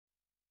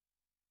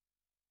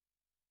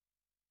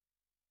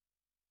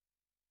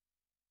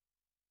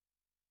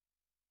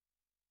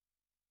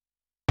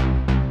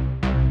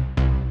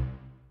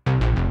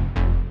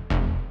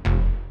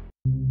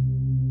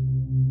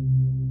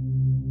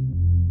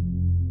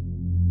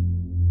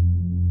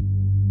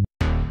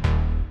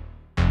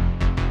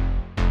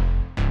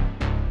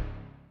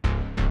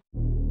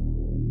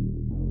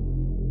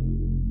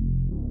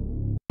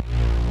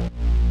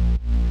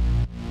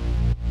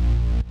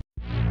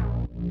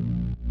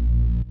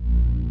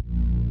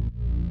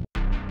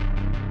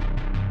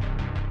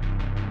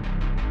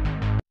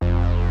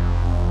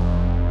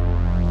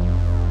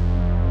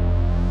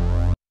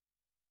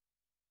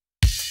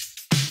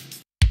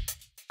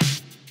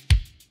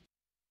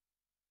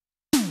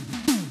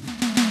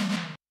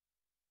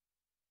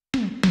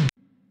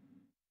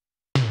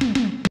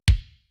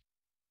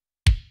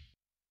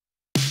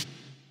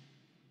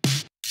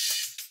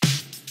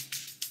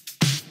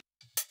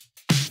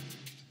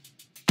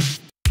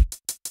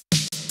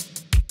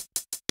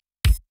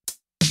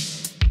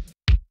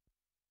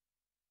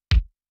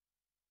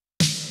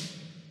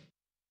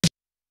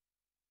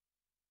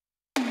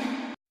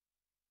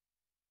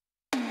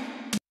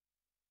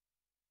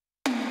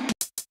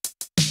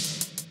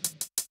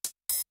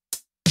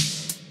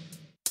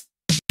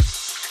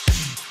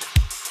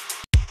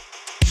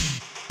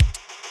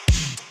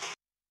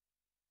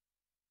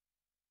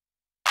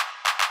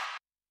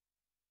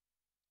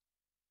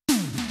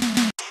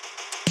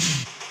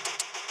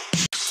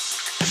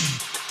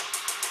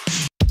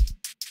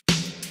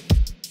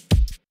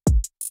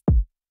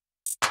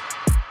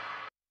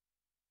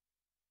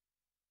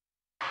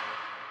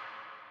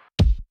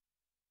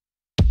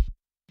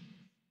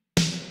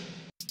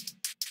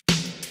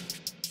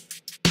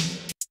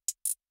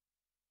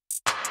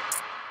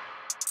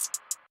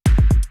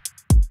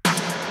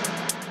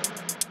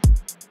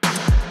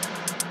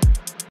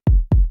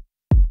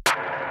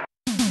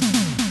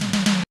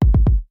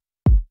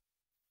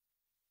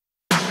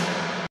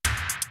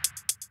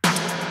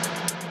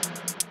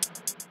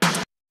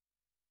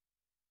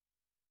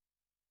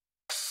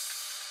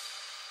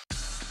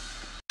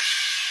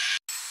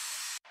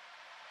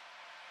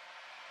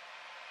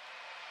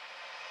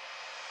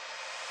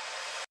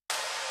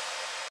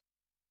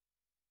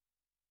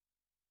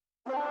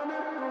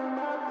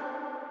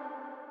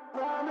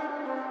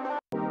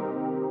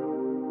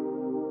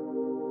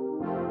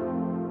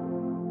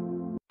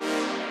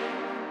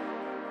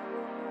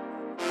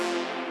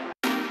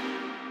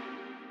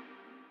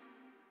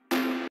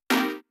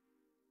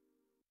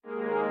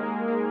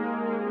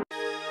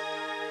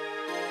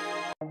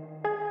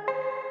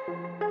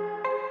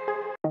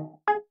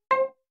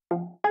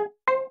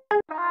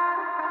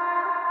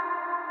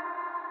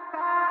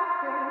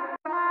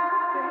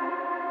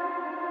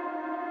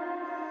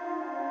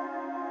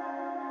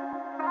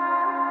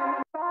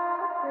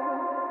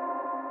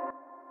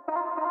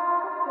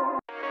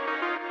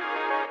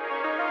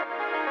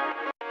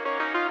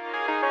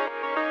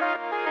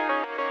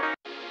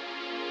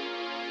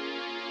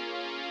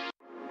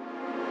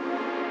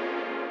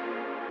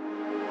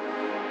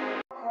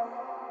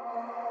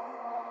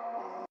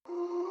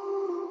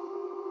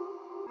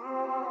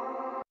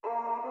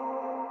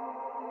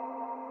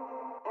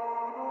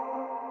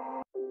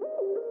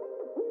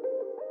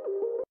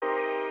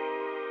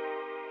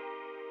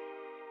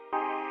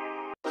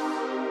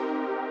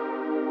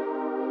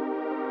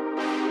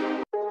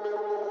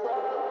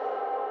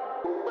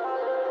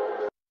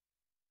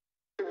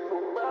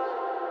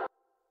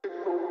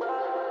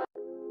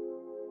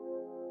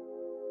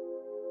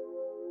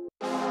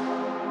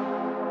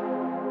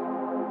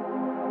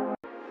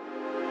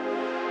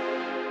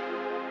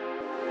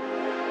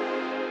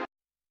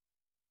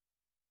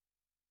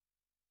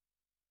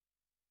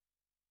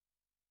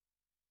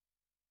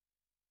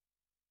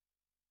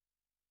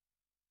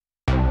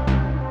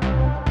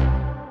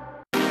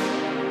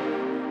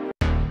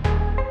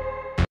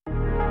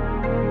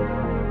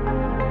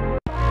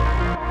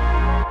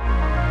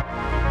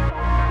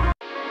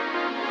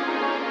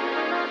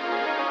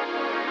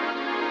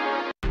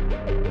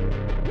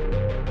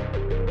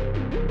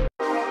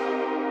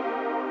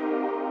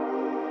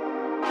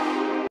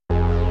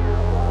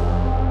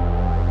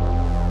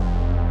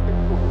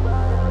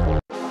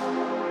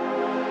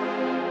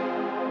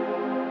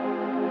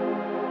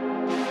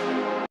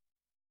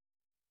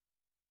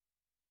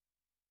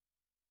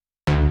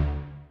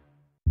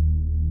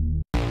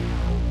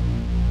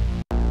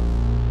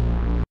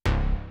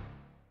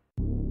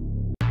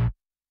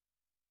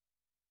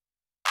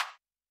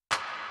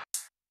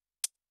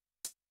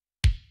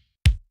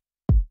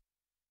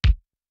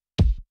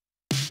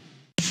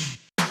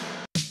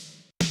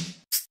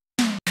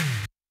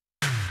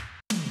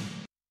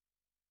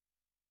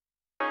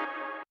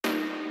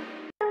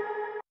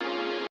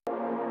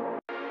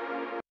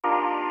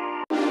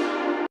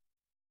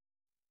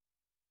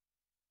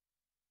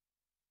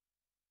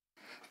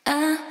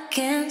I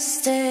can't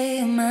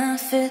stay on my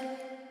feet.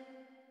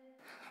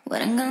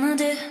 What I'm gonna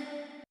do?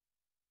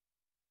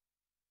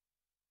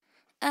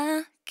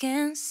 I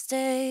can't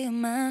stay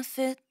on my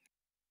feet.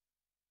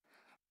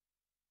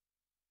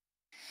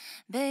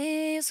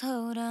 Babe,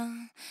 hold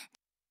on.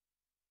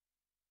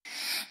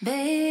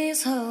 Babe,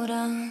 hold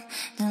on.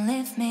 Don't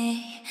leave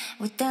me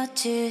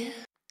without you.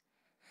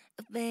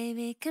 Oh,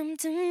 baby, come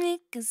to me,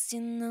 'cause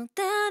you know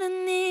that I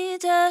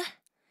need you.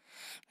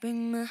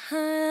 Bring my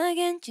heart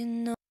again, you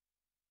know.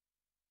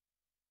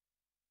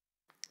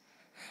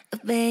 Oh,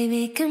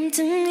 baby, come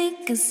to me,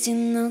 'cause you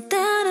know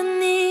that I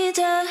need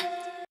you.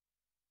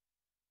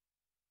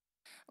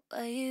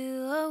 Why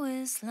you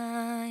always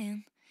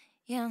lying?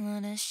 You're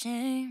not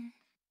ashamed.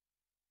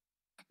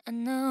 I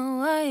know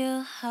why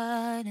you're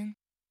hiding.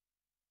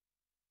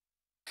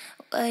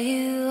 Why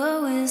you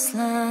always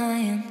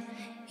lying?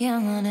 You're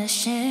not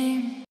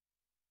ashamed.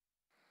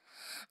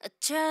 I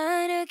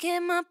try to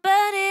keep my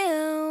body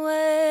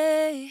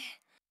away.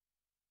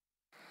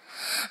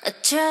 I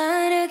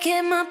try to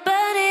keep my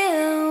body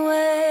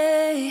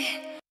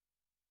away.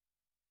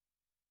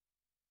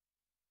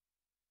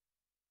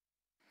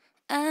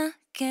 I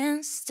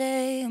can't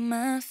stay on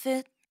my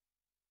feet.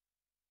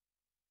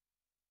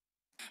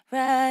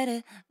 Ride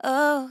it,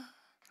 oh.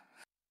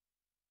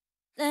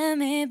 Let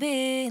me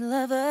be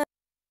lover.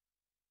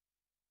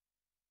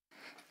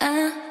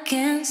 I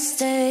can't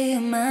stay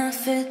on my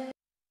feet.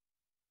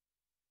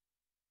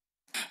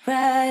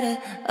 Ride it,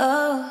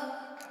 oh.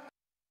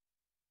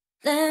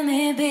 Let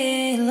me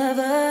be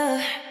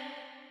lover.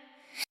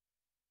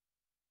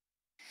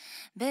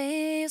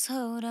 Babes,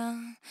 hold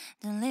on,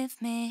 don't leave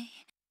me.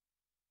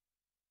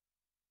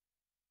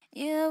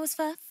 You always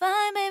fight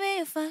fine, baby,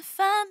 you fight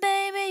fine,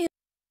 baby.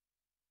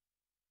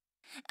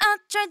 I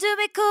try to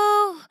be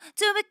cool,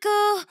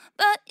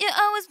 but you're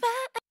always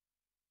bad.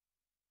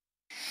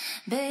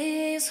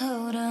 Babes,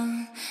 hold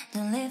on,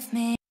 don't leave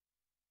me.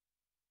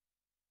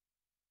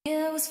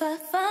 You always fight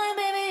fine,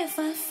 baby, you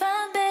fight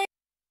fine, baby.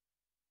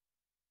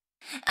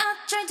 I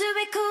try to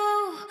be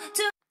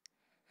cool,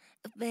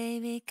 oh,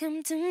 baby,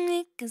 come to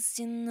me, 'cause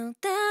you know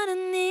that I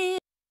need.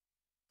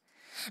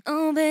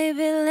 Oh,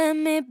 baby, let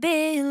me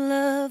be your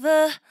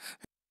lover.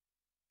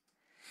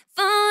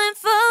 Falling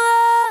for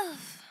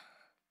love.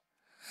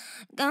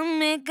 Got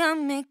me, got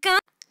me, got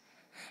me.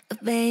 Oh,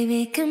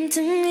 baby, come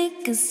to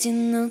me, 'cause you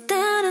know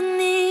that I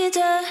need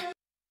you.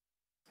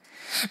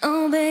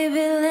 Oh,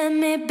 baby, let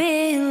me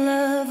be your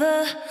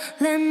lover.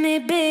 Let me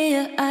be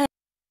your eye.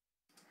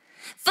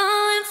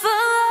 Falling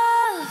for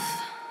love.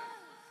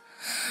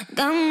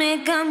 Got me,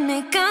 got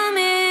me, got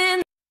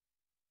me.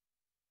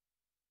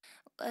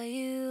 Why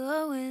you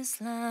always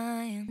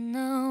lying?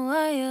 Know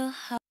why you're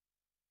hiding.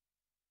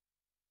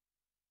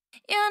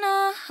 You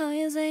know how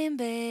you're saying,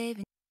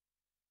 baby.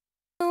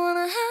 I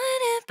wanna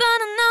hide it, but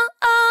I know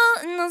all,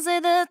 and I'll say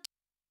that.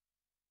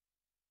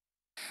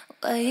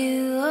 Why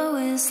you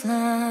always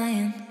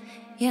lying?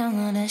 You're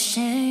not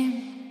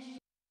ashamed.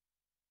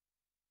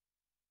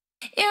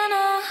 You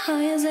know how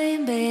you're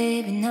saying,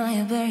 baby. Now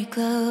you're very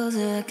close.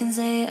 I can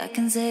say, I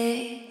can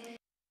say.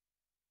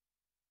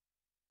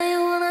 I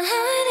wanna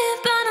hide it,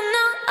 but I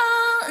know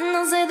all, and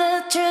I'll say the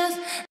truth.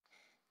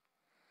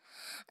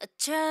 I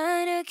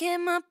try to keep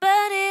my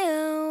body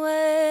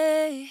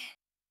away.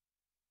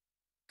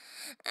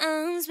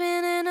 I'm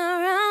spinning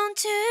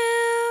around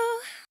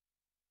you.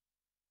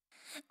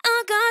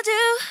 I got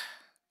you.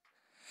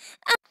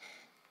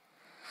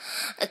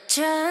 I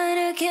try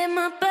to keep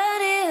my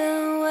body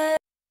away.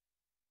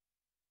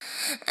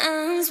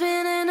 I'm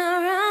spinning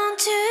around.